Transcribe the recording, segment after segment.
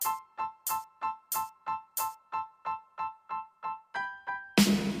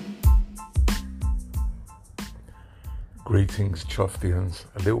Greetings, Choftians.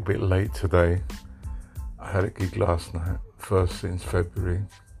 A little bit late today. I had a gig last night, first since February,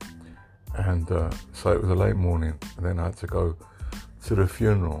 and so it was a late morning, and then I had to go to the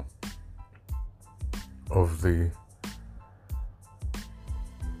funeral of the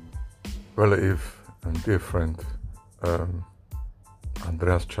relative and dear friend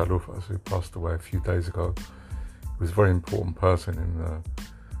Andreas Chalufas, who passed away a few days ago. He was a very important person in the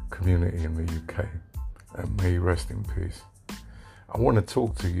community in the UK, and may he rest in peace. I want to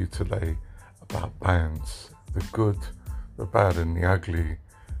talk to you today about bands, the good, the bad and the ugly,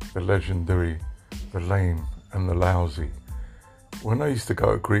 the legendary, the lame and the lousy. When I used to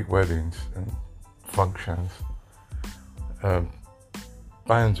go to Greek weddings and functions,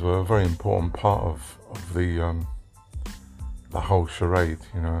 bands were a very important part of the whole charade,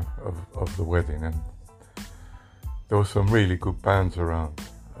 of the wedding, and there were some really good bands around.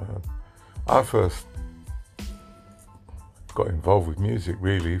 I first got involved with music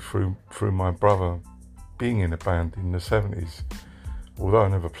really through my brother being in a band in the 70s. Although I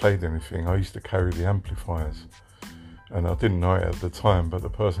never played anything, I used to carry the amplifiers, and I didn't know it at the time, but the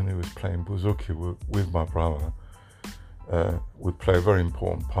person who was playing bouzouki with my brother would play a very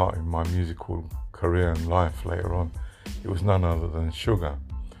important part in my musical career and life later on. It was none other than Sugar.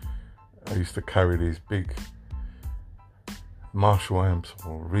 I used to carry these big Marshall amps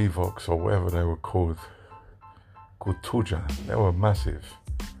or Revox or whatever they were called Tuja. They were massive,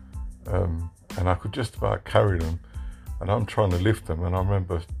 and I could just about carry them, and I'm trying to lift them, and I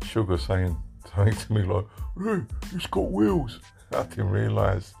remember Sugar saying something to me like, "Hey, it's got wheels." I didn't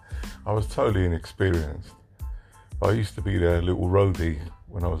realise I was totally inexperienced. I used to be their little roadie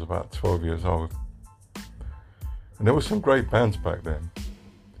when I was about 12 years old, and there were some great bands back then.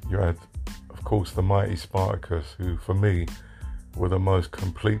 You had, of course, the Mighty Spartacus, who for me were the most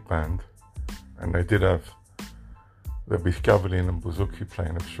complete band, and they did have the Bishkavalin and bouzouki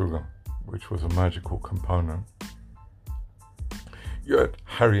playing of Sugar, which was a magical component. You had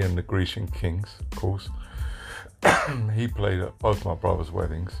Harry and the Grecian Kings, of course. He played at both my brother's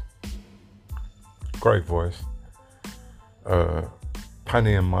weddings. Great voice.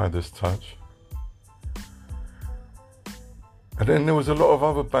 Pani and Midas Touch. And then there was a lot of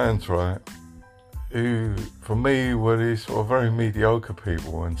other bands, right, who for me were these sort of very mediocre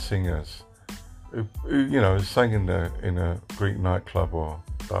people and singers who sang in a Greek nightclub or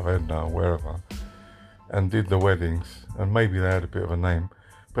Taverna or wherever, and did the weddings, and maybe they had a bit of a name,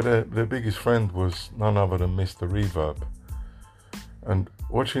 but their biggest friend was none other than Mr. Reverb. And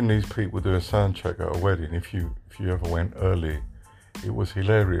watching these people do a sound check at a wedding, if you ever went early, it was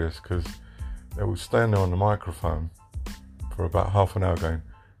hilarious, because they would stand there on the microphone for about half an hour going,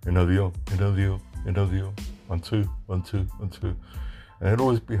 "Enodio, enodio, enodio, 1 2 1 2 1 2," and there'd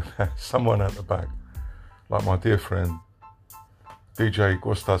always be someone at the back, like my dear friend DJ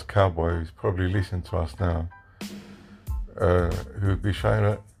Gustas Cowboy, who's probably listening to us now, who would be shouting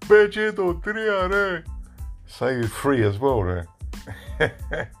at "Bejedo triare," say free as well there.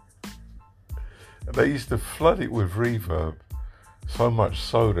 They used to flood it with reverb, so much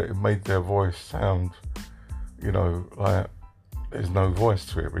so that it made their voice sound, like there's no voice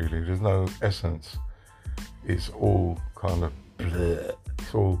to it really. There's no essence. It's all kind of bleh.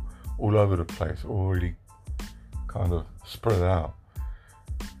 It's all over the place, all really kind of spread out,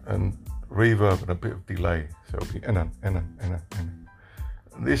 and reverb and a bit of delay. So it'll be enan.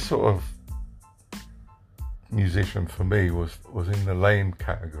 This sort of musician for me was in the lame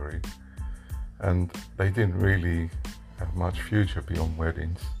category, and they didn't really have much future beyond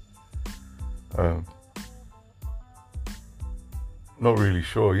weddings. Not really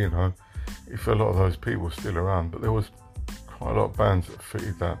sure, if a lot of those people were still around, but there was quite a lot of bands that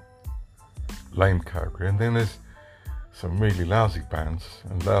fitted that lame category. And then there's some really lousy bands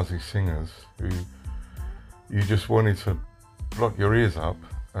and lousy singers who you just wanted to block your ears up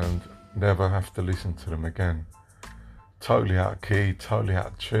and never have to listen to them again. Totally out of key, totally out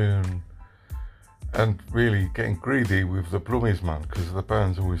of tune, and really getting greedy with the Blumisman, because the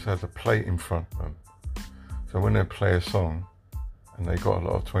bands always had a plate in front of them. So when they play a song, and they got a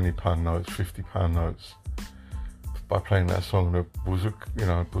lot of £20 notes, £50 notes, by playing that song, the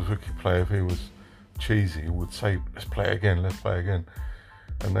bouzouki player, if he was cheesy, would say, let's play it again,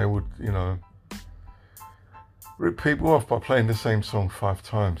 and they would, rip people off by playing the same song 5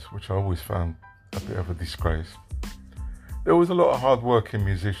 times, which I always found a bit of a disgrace. There was a lot of hard-working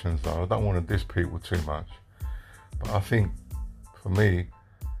musicians, though. I don't want to diss people too much, but I think, for me,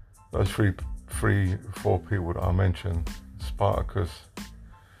 those three, 4 people that I mentioned, Spartacus,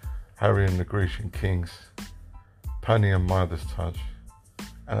 Harry and the Grecian Kings, Pani and Midas Touch,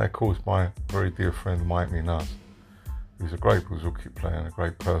 and of course my very dear friend Mike Minas, who's a great bouzouki player and a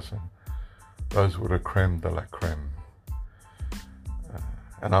great person. Those were the creme de la creme.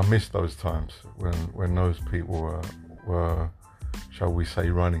 And I miss those times when those people were, shall we say,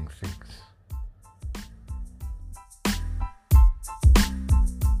 running things.